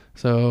nice.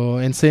 So,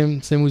 and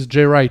same with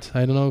Jay Wright.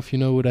 I don't know if you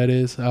know who that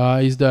is.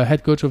 He's the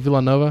head coach of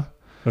Villanova.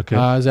 Okay.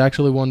 They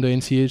actually won the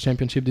NCAA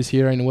championship this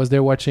year, and was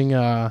there watching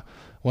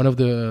one of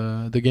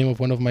the game of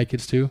one of my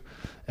kids too.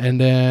 And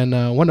then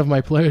one of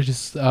my players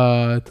just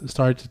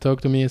started to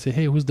talk to me and say,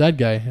 hey, who's that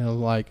guy? And I was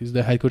like, he's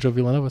the head coach of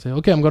Villanova. I say,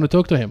 okay, I'm going to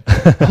talk to him.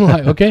 I'm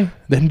like, okay.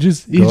 Then he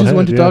just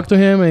went to talk to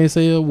him, and he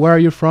said, where are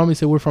you from? He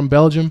said, we're from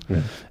Belgium.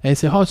 Yeah. And he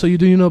said, oh, so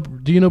do you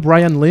know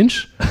Brian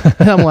Lynch?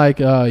 And I'm like,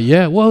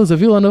 yeah, well, he's a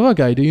Villanova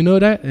guy. Do you know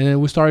that? And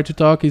we started to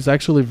talk. He's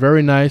actually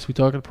very nice. We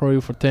talked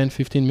probably for 10,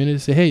 15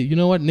 minutes. He said, hey, you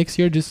know what? Next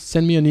year, just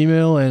send me an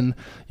email, and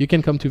you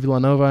can come to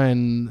Villanova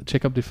and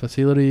check up the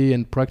facility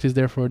and practice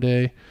there for a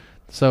day.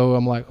 So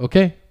I'm like,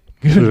 okay.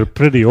 So they're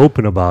pretty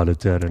open about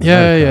it there.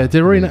 Yeah.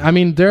 They're really.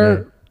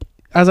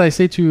 As I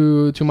say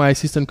to my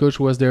assistant coach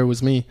who was there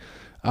with me,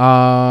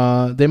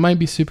 they might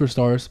be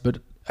superstars, but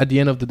at the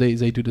end of the day,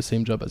 they do the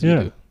same job as you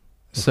do.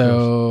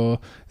 So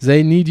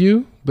they need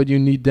you, but you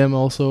need them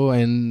also,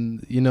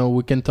 and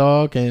we can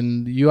talk,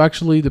 and you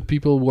actually the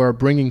people who are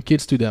bringing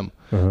kids to them.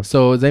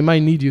 So they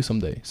might need you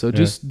someday. So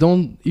just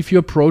don't, if you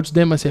approach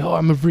them and say, oh,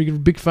 I'm a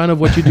big fan of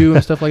what you do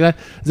and stuff like that,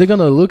 they're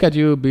gonna look at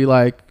you and be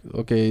like,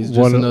 okay, it's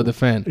just another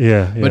fan.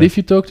 But if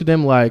you talk to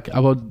them like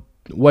about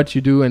what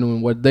you do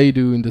and what they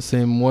do in the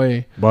same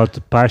way, about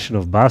the passion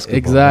of basketball,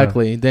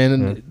 exactly,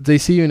 then they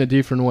see you in a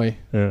different way.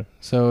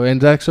 So,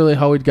 and actually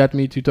how it got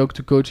me to talk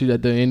to coaches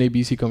at the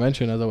NABC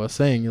convention, as I was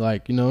saying,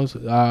 like,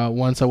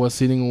 once I was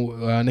sitting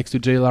next to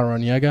Jay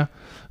Larrañaga,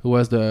 who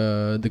was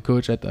the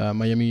coach at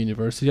Miami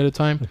University at the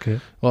time.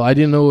 Well, I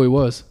didn't know who he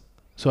was,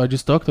 so I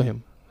just talked to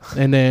him.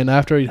 And then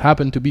after, it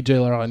happened to be Jay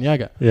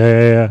Larrañaga.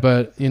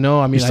 But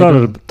you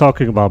started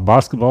talking about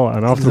basketball,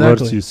 and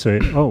afterwards you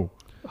say, oh,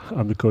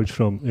 I'm the coach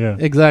from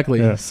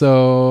Exactly.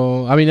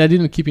 So I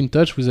didn't keep in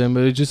touch with him,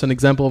 but it's just an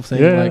example of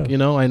saying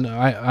and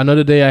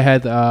another day I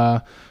had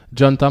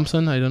John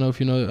Thompson. I don't know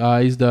if you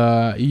know.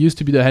 He used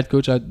to be the head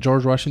coach at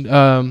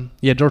Georgetown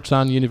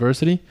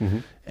University,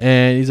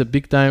 and he's a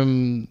big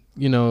time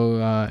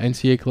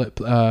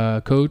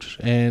NCAA coach.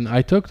 And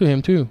I talked to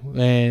him too,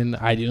 and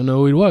I didn't know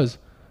who he was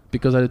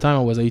because at the time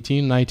I was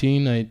 18,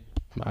 19.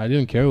 I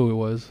didn't care who he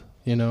was.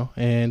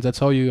 and that's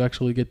how you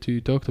actually get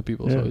to talk to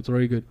people. Yeah. So it's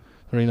very good,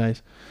 very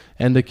nice.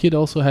 And the kid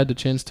also had the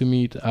chance to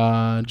meet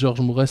George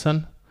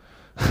Muresan.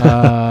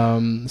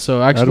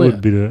 So actually, that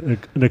would be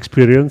an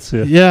experience.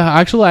 Yeah,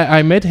 actually,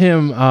 I met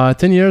him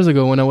 10 years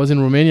ago when I was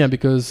in Romania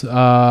because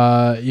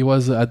he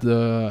was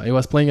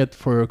playing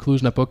for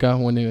Cluj-Napoca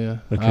when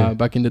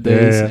back in the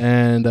days,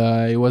 and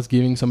he was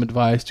giving some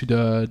advice to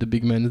the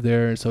big men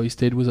there. So he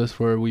stayed with us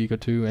for a week or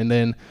two, and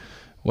then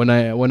when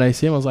I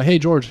see him, I was like, "Hey,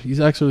 George," he's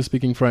actually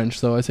speaking French.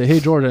 So I say, "Hey,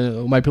 George,"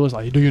 and my pillar's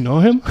like, "Do you know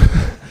him?"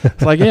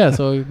 It's like, "Yeah."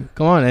 So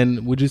come on,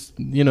 and we just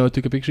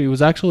took a picture. He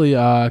was actually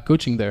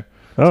coaching there.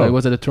 So I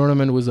was at a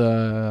tournament with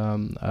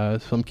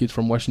some kids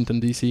from Washington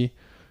D.C.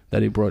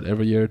 that he brought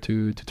every year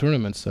to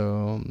tournaments.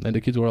 So and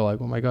the kids were like,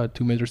 "Oh my God,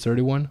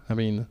 2.31 m." I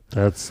mean,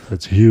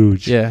 that's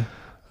huge. Yeah,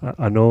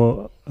 I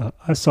know.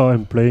 I saw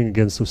him playing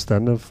against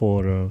Ostende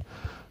for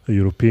a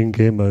European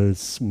game.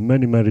 It's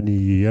many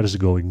years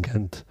ago in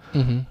Ghent,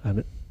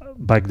 and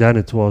back then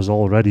it was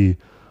already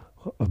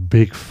a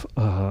big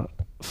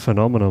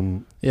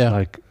phenomenon. Yeah,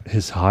 like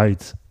his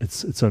height,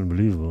 it's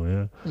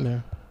unbelievable.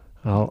 Yeah.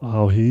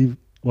 How he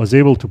was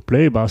able to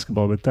play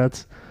basketball with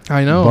that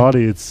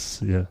body,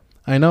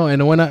 I know.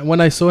 And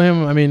when I saw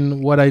him, I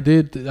mean, what I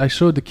did, I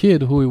showed the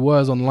kid who he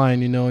was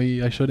online.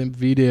 I showed him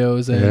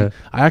videos, and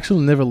I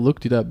actually never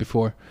looked it up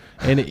before.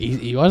 And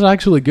he was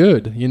actually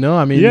good.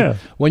 I mean,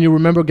 when you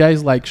remember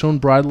guys like Sean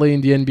Bradley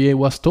in the NBA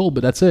was tall,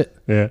 but that's it.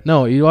 Yeah.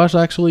 No, he was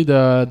actually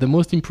the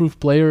most improved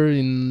player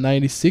in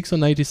 96 or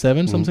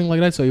 97, something like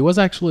that. So he was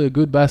actually a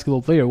good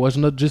basketball player. He was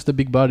not just a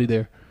big body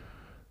there.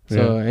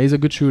 So he's a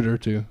good shooter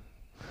too.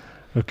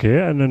 Okay,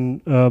 and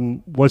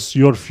then what's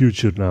your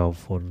future now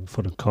for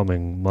the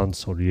coming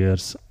months or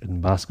years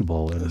in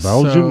basketball in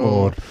Belgium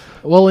or?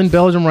 Well, in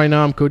Belgium right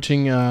now I'm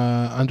coaching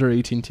under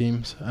 18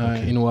 teams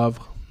in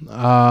Wavre.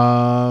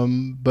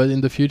 But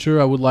in the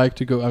future I would like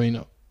to go. I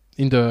mean,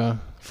 in the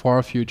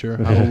far future,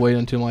 I will wait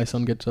until my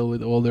son gets a little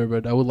bit older.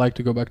 But I would like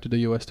to go back to the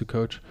US to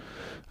coach.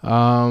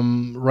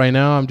 Right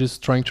now I'm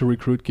just trying to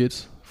recruit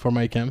kids for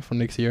my camp for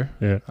next year.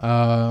 Yeah.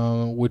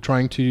 We're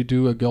trying to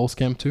do a girls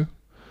camp too.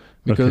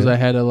 Because I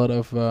had a lot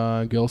of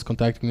girls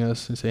contacting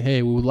us and say,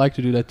 "Hey, we would like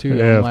to do that too."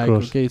 Yeah, I'm like,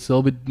 okay, it's a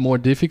little bit more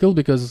difficult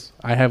because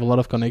I have a lot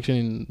of connection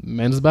in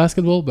men's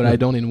basketball, but I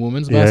don't in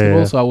women's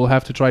basketball. So I will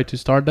have to try to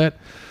start that.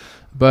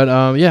 But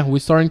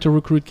we're starting to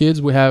recruit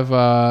kids. We have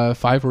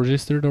 5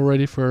 registered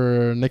already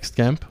for next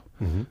camp.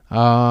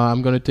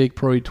 I'm gonna take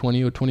probably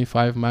 20 or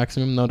 25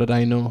 maximum now that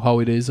I know how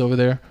it is over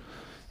there,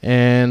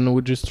 and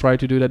we just try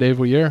to do that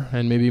every year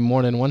and maybe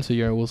more than once a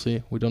year. We'll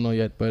see. We don't know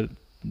yet, but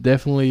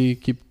definitely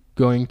keep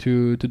going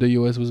to the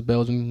US with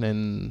Belgian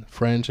and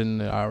French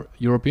and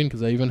European,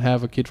 because I even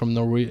have a kid from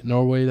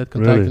Norway that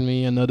contacted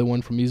me, another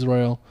one from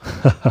Israel.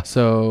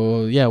 So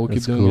we'll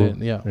keep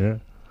doing it. Yeah.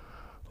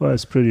 Well,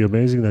 it's pretty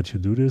amazing that you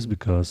do this,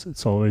 because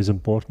it's always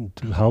important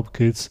to help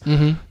kids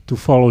to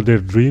follow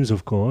their dreams,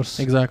 of course.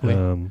 Exactly.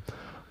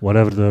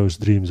 Whatever those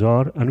dreams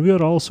are. And we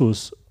are also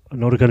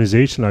an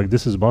organization like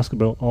This Is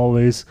Basketball.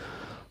 Always,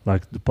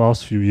 like the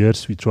past few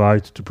years, we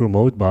tried to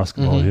promote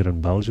basketball here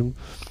in Belgium.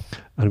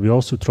 And we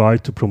also try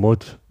to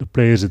promote the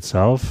players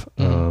itself.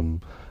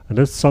 And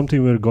that's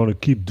something we're going to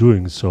keep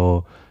doing.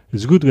 So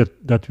it's good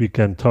that we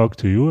can talk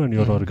to you and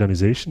your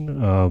organization.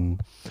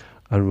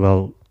 And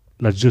well,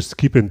 let's just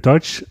keep in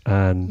touch.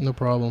 And no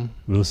problem.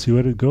 We'll see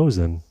where it goes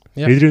then.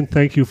 Yep. Adrian,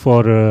 thank you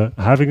for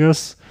having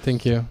us.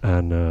 Thank you.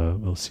 And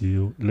we'll see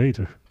you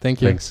later.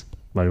 Thank you. Thanks.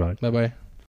 Bye-bye. Bye-bye.